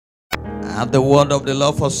have the word of the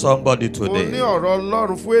Lord for somebody today. Mo ní ọ̀rọ̀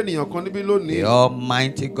Ọlọ́run fún ènìyàn kan níbí lónìí. The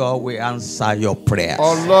Almighty God will answer your prayers.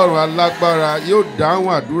 Ọlọ́run alágbára yóò dáhùn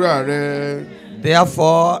àdúrà rẹ.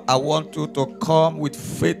 Therefore, I want you to come with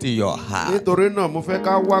faith in your heart. Nítorí náà mo fẹ́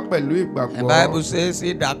ká wá pẹ̀lú ìgbàgbọ́. The Bible says,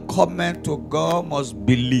 he that cometh to God must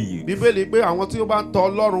believe Bíbélì pé àwọn tí ó bá ń tọ̀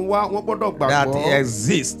Ọlọ́run wá wọ́n gbọ́dọ̀ gbàgbọ́. that he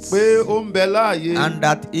exists. Pé ó ń bẹ láàyè. And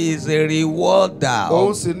that he is a rewarder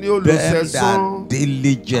Òun sì ní of them olùsẹ̀san that àwọn tí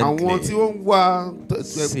diligently ó ń wá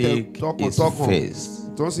seek his tọkàntọkàn face.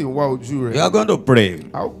 tó sì ń wá ojú rẹ̀. You are going to pray.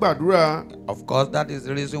 A ó gbàdúrà. Of course, that is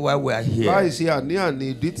the reason why we are Láì here. ṣe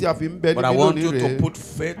àní-àní ìdí tí a fi ń bẹ But I níbí want lónìí you to rẹ̀. put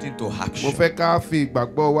faith into Mo action. fẹ́ ká fi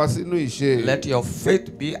ìgbàgbọ́ wa sínú ìṣe. Let your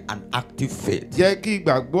faith be an active faith. Jẹ́ kí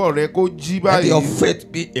ìgbàgbọ́ rẹ kó jí Let your báyìí.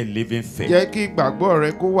 faith be a living faith. Jẹ́ kí ìgbàgbọ́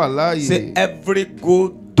rẹ kó wà Say, láàyè. every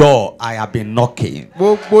good door I have been knocking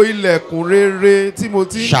Gbogbo ilẹ̀kùn rere tí mo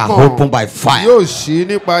ti ń shall kàn open by fire. yóò ṣí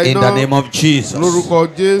nípa In iná. the name of Jesus. Lórúkọ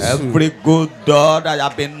Jésù. Every good door that I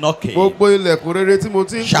have been knocking Gbogbo ilẹ̀kùn rere tí mo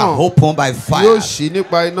ti ń shall kàn open by yóò fire. ṣí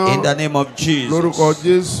nípa iná. In the name of Lórúkọ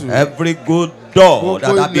Jesus. Jésù. Every good door that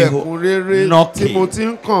Gbogbo I have been ilẹ̀kùn rere tí mo knocking ti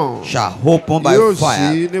ń kàn shall open by yóò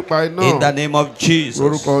fire. ṣí nípa iná. In the name of Jesus.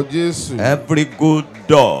 Lórúkọ Jésù. Every good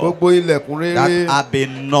door Gbogbo ilẹ̀kùn that rere I've been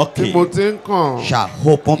tí mo knocking ti ń kàn shall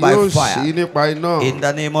open by yóò ṣí fire. nípa iná. In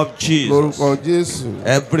the name of Jesus. Lórúkọ Jésù.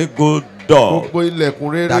 Every good door Gbogbo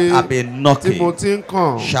ilẹ̀kùn that rere I've been tí mo knocking ti ń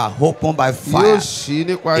kàn shall open by yóò fire. ṣí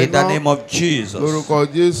nípa In the iná. name of Jesus. Lórúkọ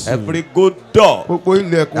Jésù. Every good door Gbogbo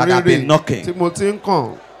ilẹ̀kùn that I've rere been knocking tí mo ti ń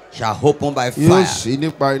kàn shall open by yóò fire. ṣí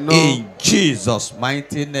nípa iná. In Jesus'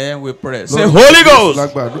 mighty name we pray. Say, Lórúkọ Holy Jésù Ghost,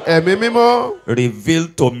 lágbàdo. Ẹ̀mí mímọ́ reveal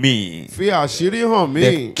to me fi àṣírí hàn the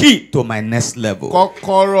mí. key to my next level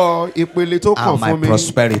Kọ́kọ́rọ́ ìpele tó kàn and my fún mi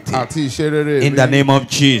prosperity. àti ìṣe rere mi. In the name of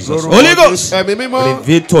Jesus. Lórúkọ Holy Jésù. Ghost, Ẹ̀mí mímọ́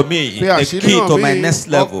reveal to me fi the àṣírí key to hàn my mí. next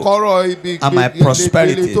level Kọ́kọ́rọ́ ibi and my ìpele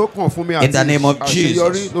prosperity. tó kàn fún mi In the àti name of àṣeyọrí.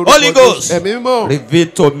 Jesus. Lórúkọ Holy Jésù. Ghost, Ẹ̀mí mímọ́ reveal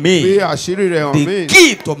to fi me àṣírí rẹ̀ hàn the mí.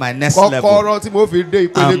 key to my next level Kọ́kọ́rọ́ tí mo fi dé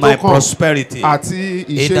ìpele and tó my kàn prosperity. àti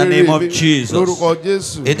In ìṣe the rere name of mi. Jesus. Lórúkọ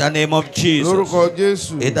Jésù. In the name of Jesus. Lórúkọ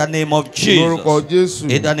Jésù. In the name of Lórúkọ Jesus.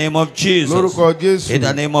 Jésù. In the name of Jesus. Lórúkọ Jésù. In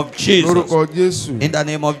the name of Jesus. Lórúkọ Jésù. In the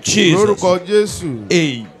name of Jesus. Lórúkọ Jésù.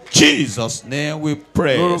 In Jesus' name we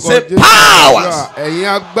pray. Lórúkọ Say Jésù. powers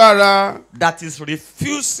Ẹ̀yin agbára that is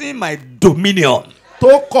refusing my dominion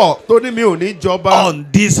tó kọ̀ tó ní mi ò ní jọba on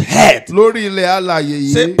this head. lórí ilẹ̀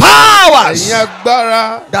alààyè Say yìí. powers Ẹ̀yin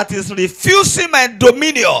agbára that is refusing my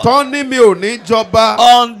dominion tó ní mi ò ní jọba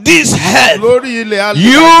on this head. lórí ilẹ̀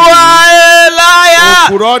You alààyè. are a liar.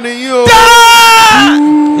 Òpùrọ́ ni yín o.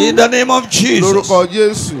 Die! In the name of Jesus. Lórúkọ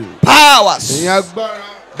Jésù. Powers Ẹ̀yin agbára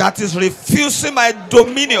that is refusing my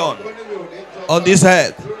dominion on this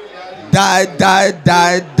earth. Die, die,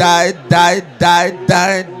 die, die, die, die,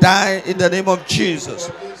 die, die in the name of Jesus.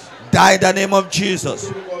 Die in the name of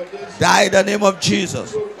Jesus. Die in the name of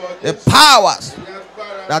Jesus. The powers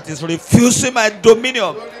that is refusing my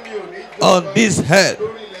dominion on this head.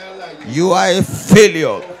 You are a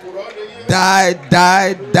failure. Die,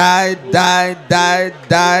 die, die, die, die,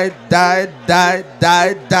 die, die, die,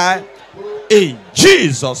 die, die. In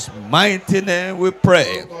Jesus' mighty name we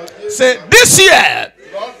pray. Say, this year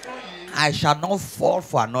I shall not fall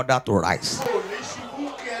for another to rise.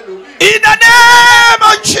 In the name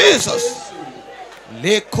of Jesus. In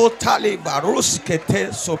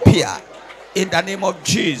the name of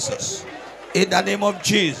Jesus. In the name of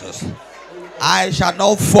Jesus. I shall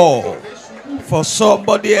not fall for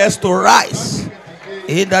somebody else to rise.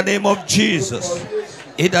 In the name of Jesus.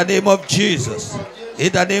 In the name of Jesus.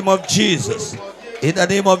 In the name of Jesus. In the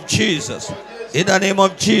name of Jesus. In the name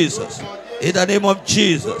of Jesus. In the name of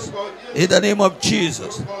Jesus. In the name of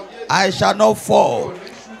Jesus. I shall not fall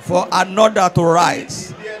for another to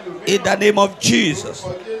rise. In the name of Jesus.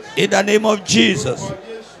 In the name of Jesus.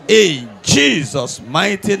 In Jesus'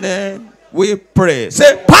 mighty name we pray.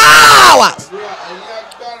 Say, powers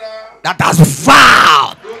that has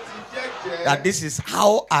vowed that this is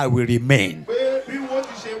how I will remain.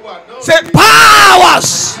 Say,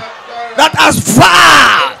 powers that has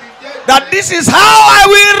vowed that this is how I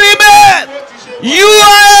will remain. You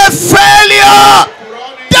are a failure.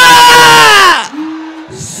 Die!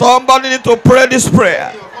 Somebody need to pray this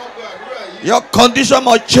prayer. Your condition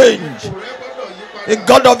must change. The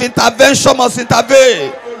God of intervention must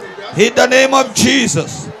intervene. In the name of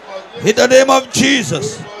Jesus. In the name of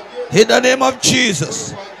Jesus. In the name of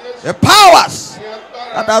Jesus. The powers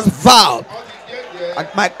that has vowed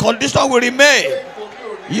that my condition will remain.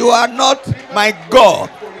 You are not my God.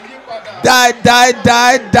 Die, die,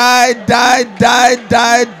 die, die, die, die,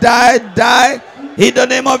 die, die, die. In the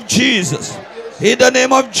name of Jesus. In the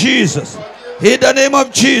name of Jesus. In the name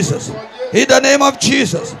of Jesus. In the name of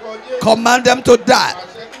Jesus. Command them to die.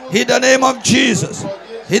 In the name of Jesus.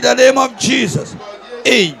 In the name of Jesus.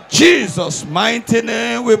 In Jesus' mighty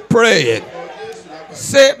name we pray.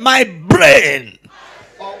 Say, my brain.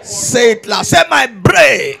 Say it loud. Say, my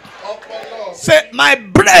brain. Say, my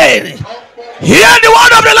brain. Hear the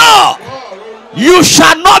word of the Lord. You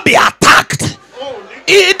shall not be attacked.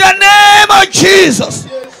 In the name of Jesus.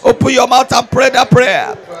 Open your mouth and pray that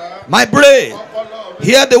prayer. My brain.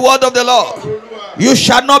 Hear the word of the Lord. You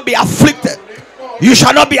shall not be afflicted. You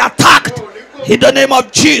shall not be attacked. In the name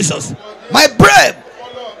of Jesus. My brain.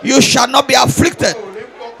 You shall not be afflicted.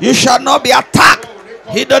 You shall not be attacked.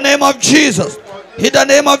 In the name of Jesus. In the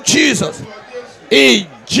name of Jesus. In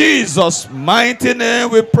Jesus' mighty name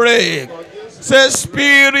we pray. Say,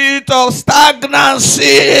 spirit of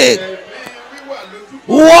stagnancy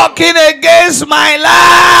walking against my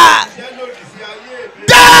life,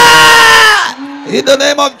 die! In the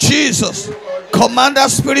name of Jesus. Command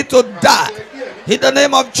that spirit to die. In the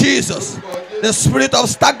name of Jesus. The spirit of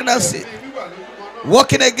stagnancy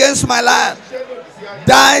walking against my life,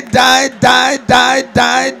 die, die, die, die,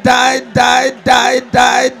 die, die, die, die,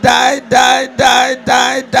 die, die, die, die,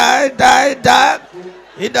 die, die, die, die.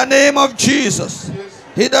 In the name of Jesus.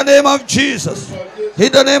 In the name of Jesus.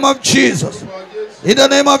 In the name of Jesus. In the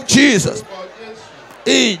name of Jesus.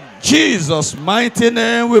 In Jesus' mighty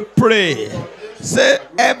name we pray. Say,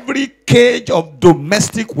 every cage of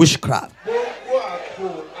domestic witchcraft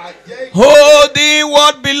holding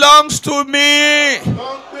what belongs to me,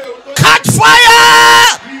 catch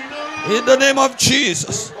fire! In the name of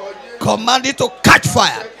Jesus. Command it to catch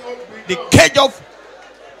fire. The cage of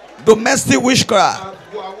domestic witchcraft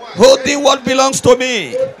holding what belongs to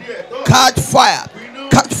me, catch fire,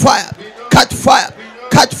 catch fire, catch fire,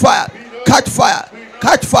 catch fire, catch fire,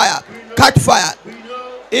 catch fire, catch fire.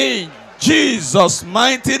 In Jesus'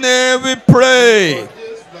 mighty name we pray.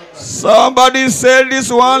 Somebody say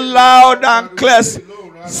this one loud and clear.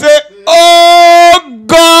 Say, oh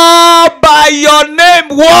God, by your name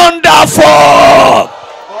wonderful,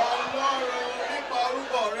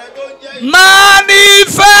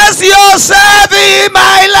 manifest yourself in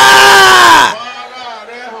my life.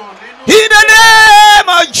 In the name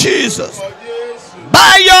of Jesus.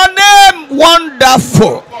 By your name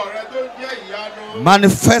wonderful,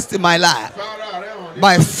 manifest in my life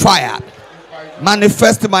by fire.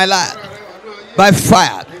 Manifest in my life by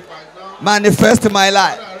fire. Manifest in my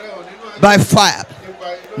life by fire.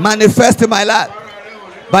 Manifest in my life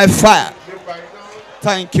by fire.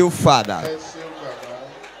 Thank you, Father.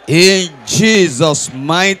 In Jesus'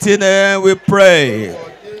 mighty name we pray.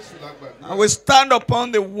 And we stand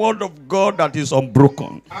upon the word of God that is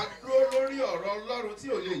unbroken.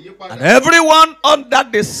 And everyone under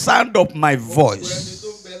the sound of my voice,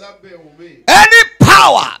 any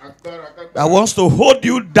power that wants to hold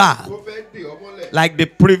you down like the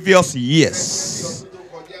previous years,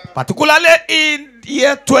 particularly in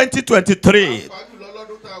year 2023,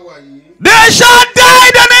 they shall die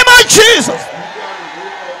in the name of Jesus.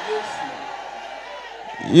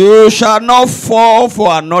 You shall not fall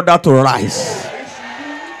for another to rise.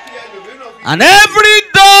 And every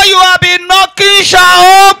door you have been knocking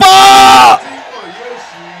shall open.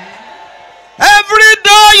 Every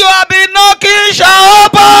door you have been knocking shall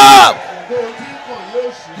open.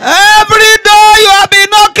 Every door you have been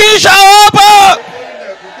knocking shall open.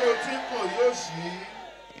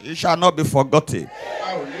 You shall not be forgotten.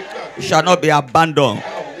 You shall not be abandoned.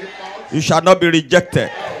 You shall not be rejected.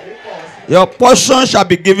 Your portion shall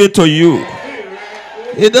be given to you.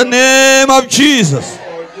 In the name of Jesus.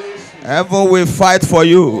 Heaven will fight for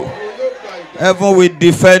you. Heaven will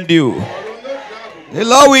defend you. The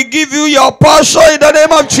Lord will give you your portion in the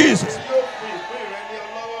name of Jesus.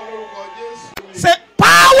 Say,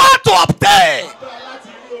 power to obtain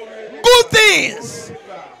good things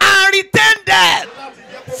and retain them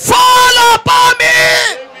fall upon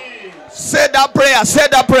me. Say that prayer. Say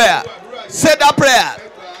that prayer. Say that prayer.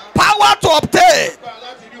 Power to obtain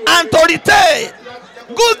and to retain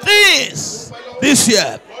good things this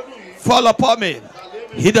year fall upon me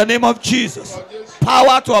in the name of Jesus.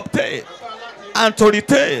 Power to obtain and to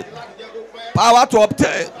retain. Power to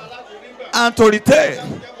obtain and to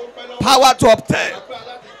retain. Power to obtain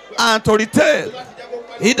and to retain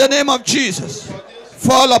in the name of Jesus.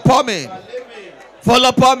 Fall upon me. Fall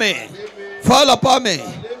upon me. Fall upon me.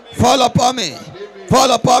 Fall upon me.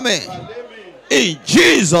 Fall upon me. In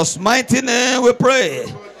Jesus' mighty name we pray.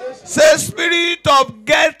 Say, spirit of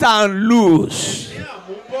get and lose.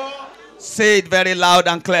 Say it very loud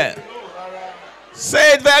and clear.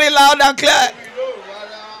 Say it very loud and clear.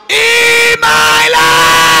 In my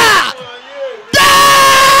life.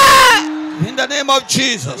 of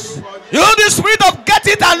Jesus. You the spirit of get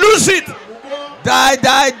it and lose it. Die,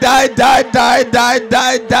 die, die, die, die, die,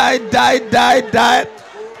 die, die, die, die, die.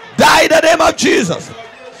 Die in the name of Jesus.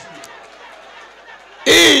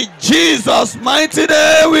 In Jesus' mighty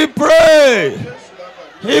name we pray.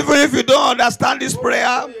 Even if you don't understand this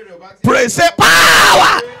prayer, pray. Say,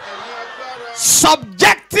 power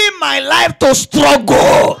subjecting my life to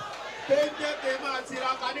struggle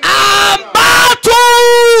and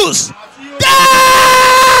battles.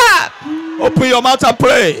 Open your mouth and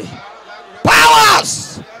pray.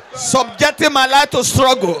 Powers subjecting my life to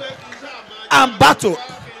struggle and battle.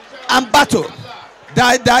 And battle.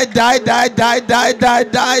 Die, die, die, die, die, die, die,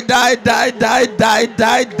 die, die, die, die, die,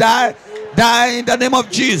 die, die. Die in the name of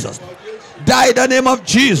Jesus. Die in the name of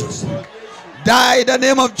Jesus. Die in the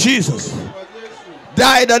name of Jesus.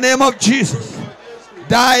 Die in the name of Jesus.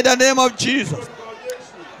 Die in the name of Jesus.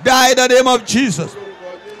 Die in the name of Jesus.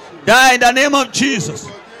 Die in the name of Jesus.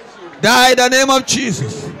 Die in the name of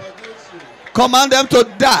Jesus. Command them to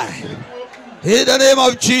die. In the name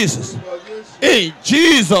of Jesus. In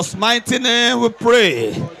Jesus' mighty name we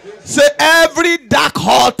pray. Say, every dark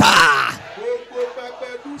altar.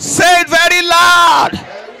 Say it very loud.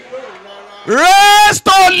 Rest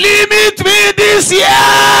or limit me this year.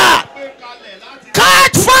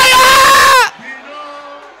 Catch fire.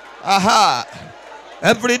 Aha.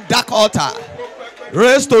 Every dark altar.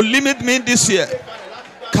 Rest to limit me this year.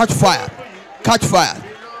 Catch fire. Catch fire.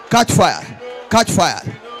 Catch fire. Catch fire.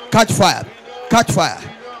 Catch fire. Catch fire.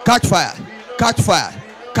 Catch fire. Catch fire.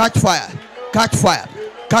 Catch fire. Catch fire.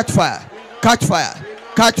 Catch fire. Catch fire.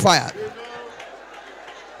 Catch fire.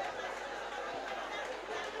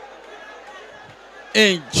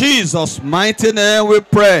 In Jesus' mighty name we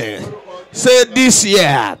pray. Say, this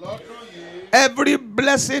year, every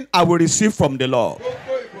blessing I will receive from the Lord,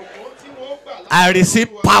 I receive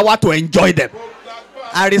power to enjoy them.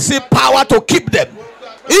 I receive power to keep them. In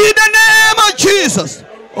the name of Jesus.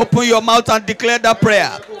 Open your mouth and declare that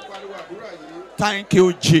prayer. Thank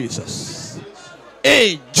you, Jesus.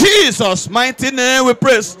 In Jesus' mighty name we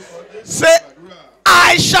pray. Say,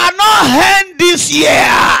 I shall not end this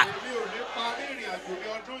year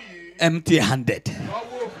empty-handed.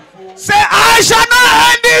 Say, I shall not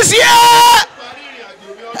end this year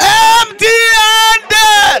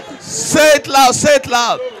empty-handed. Say it loud, say it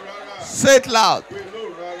loud. Say it loud.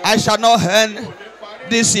 I shall not end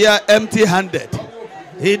this year empty-handed.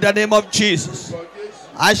 In the name of Jesus.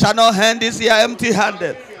 I shall not end this year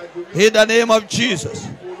empty-handed. In the name of Jesus.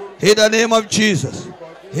 In the name of Jesus.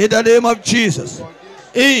 In the name of Jesus.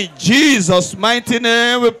 In Jesus' mighty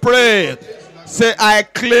name we pray. Say, I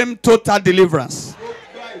claim total deliverance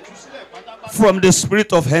from the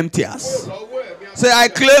spirit of emptiness. Say, I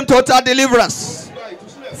claim total deliverance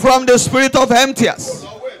from the spirit of emptiness.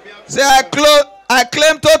 Say, I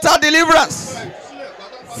claim total deliverance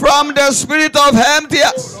from the spirit of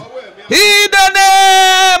emptiness. In the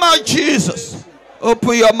name of Jesus.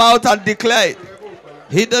 Open your mouth and declare it.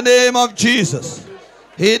 In the name of Jesus.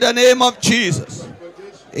 In the name of Jesus.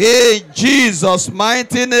 In Jesus'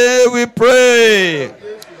 mighty name we pray.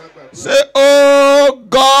 Say, oh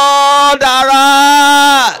God,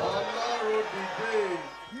 arise.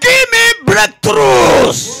 Give me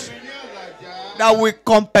breakthroughs that will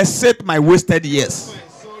compensate my wasted years.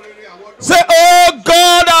 Say, oh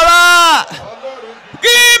God, arise.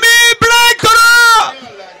 Give me breakthrough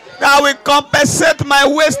that will compensate my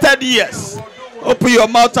wasted years. Open your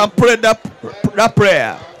mouth and pray that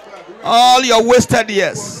prayer. All your wasted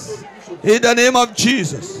years. In the name of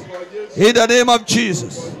Jesus. In the name of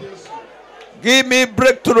Jesus. Give me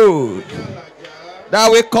breakthrough that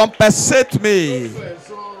will compensate me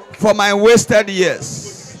for my wasted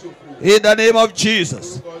years. In the name of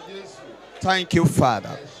Jesus. Thank you,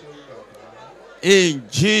 Father. In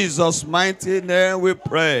Jesus' mighty name we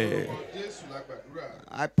pray.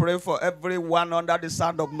 I pray for everyone under the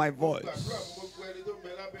sound of my voice.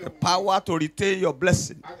 The power to retain your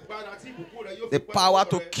blessing. The power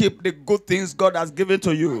to keep the good things God has given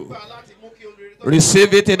to you.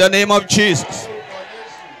 Receive it in the name of Jesus.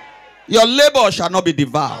 Your labor shall not be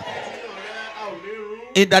devoured.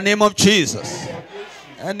 In the name of Jesus.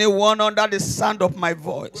 Anyone under the sound of my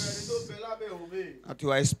voice that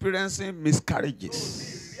you are experiencing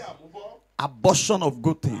miscarriages, abortion of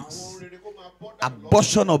good things,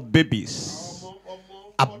 abortion of babies,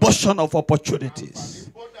 abortion of opportunities,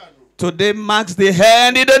 today marks the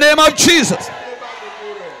end in the name of Jesus.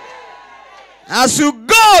 As you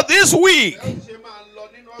go this week,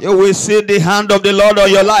 you will see the hand of the Lord on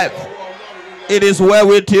your life. It is well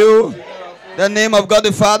with you. The name of God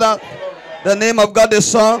the Father, the name of God the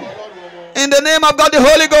Son, in the name of God the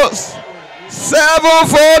Holy Ghost.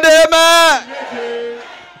 Sevenfold amen.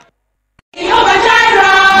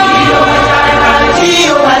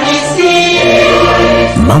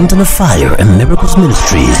 Mountain of Fire and Miracles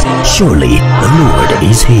Ministries. Surely the Lord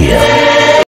is here.